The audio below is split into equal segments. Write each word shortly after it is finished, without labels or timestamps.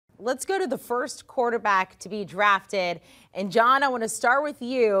let's go to the first quarterback to be drafted. And John, I want to start with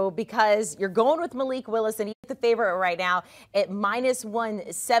you because you're going with Malik Willis, and he's the favorite right now at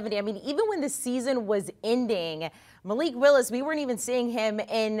 -170. I mean, even when the season was ending, Malik Willis, we weren't even seeing him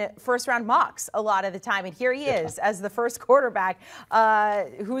in first-round mocks a lot of the time. And here he is as the first quarterback.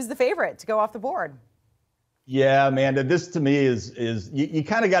 Who's the favorite to go off the board? Yeah, Amanda, this to me is you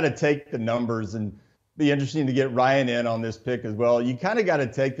kind of got to take the numbers, and be interesting to get Ryan in on this pick as well. You kind of got to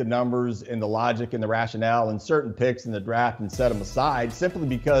take the numbers and the logic and the rationale and certain picks in the draft and set them aside, simply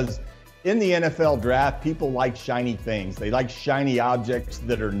because in the NFL draft, people like shiny things. They like shiny objects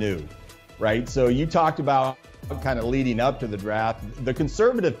that are new, right? So you talked about kind of leading up to the draft. The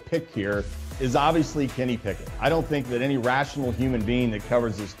conservative pick here is obviously Kenny Pickett. I don't think that any rational human being that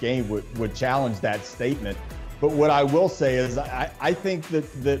covers this game would challenge that statement. But what I will say is I think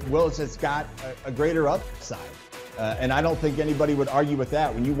that Willis has got a greater upside. And I don't think anybody would argue with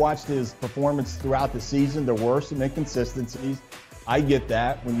that. When you watched his performance throughout the season, there were some inconsistencies. I get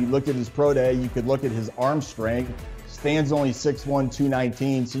that. When you looked at his pro day, you could look at his arm strength. Stands only 6'1",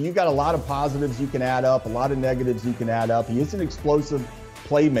 219. So you got a lot of positives you can add up, a lot of negatives you can add up. He is an explosive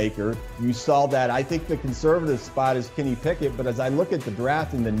playmaker. You saw that. I think the conservative spot is Kenny Pickett. But as I look at the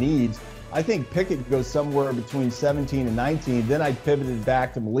draft and the needs, I think Pickett goes somewhere between 17 and 19. Then I pivoted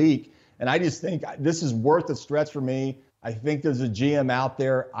back to Malik. And I just think this is worth a stretch for me. I think there's a GM out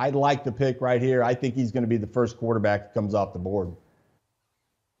there. I like the pick right here. I think he's going to be the first quarterback that comes off the board.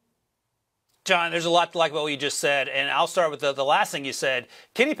 John, there's a lot to like about what you just said, and I'll start with the last thing you said.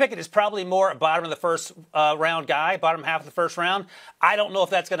 Kenny Pickett is probably more a bottom of the first round guy, bottom half of the first round. I don't know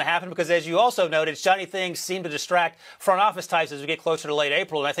if that's going to happen because, as you also noted, shiny things seem to distract front office types as we get closer to late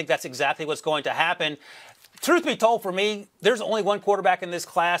April, and I think that's exactly what's going to happen. Truth be told, for me, there's only one quarterback in this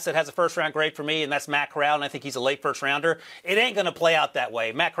class that has a first-round grade for me, and that's Matt Corral, and I think he's a late first-rounder. It ain't going to play out that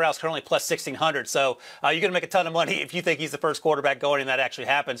way. Matt Corral's currently plus 1,600, so you're going to make a ton of money if you think he's the first quarterback going and that actually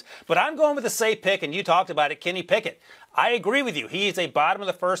happens. But I'm going with a safe pick, and you talked about it, Kenny Pickett. I agree with you. He is a bottom of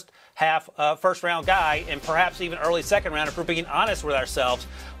the first half, first-round guy, and perhaps even early second-round if we're being honest with ourselves.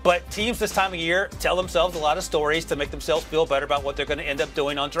 But teams this time of year tell themselves a lot of stories to make themselves feel better about what they're going to end up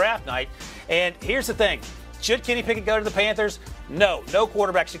doing on draft night. And here's the thing. Should Kenny Pickett go to the Panthers? No. No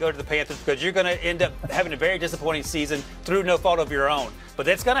quarterback should go to the Panthers because you're going to end up having a very disappointing season through no fault of your own. But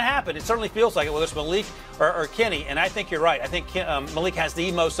that's going to happen. It certainly feels like it, whether it's Malik or Kenny. And I think you're right. I think Malik has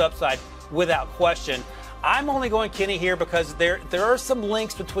the most upside without question. I'm only going Kenny here because there are some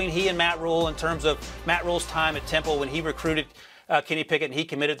links between he and Matt Rule in terms of Matt Rule's time at Temple when he recruited Kenny Pickett, and he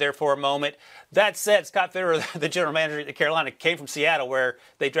committed there for a moment. That said, Scott Fitterer, the general manager at Carolina, came from Seattle where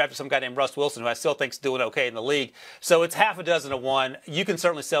they drafted some guy named Russ Wilson, who I still think is doing okay in the league. So it's half a dozen to one. You can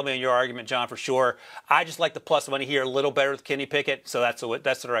certainly sell me on your argument, John, for sure. I just like the plus money here a little better with Kenny Pickett, so that's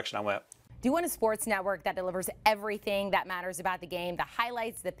the direction I went. Do you want a sports network that delivers everything that matters about the game? The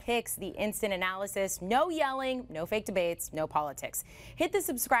highlights, the picks, the instant analysis, no yelling, no fake debates, no politics. Hit the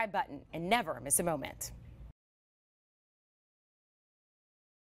subscribe button and never miss a moment.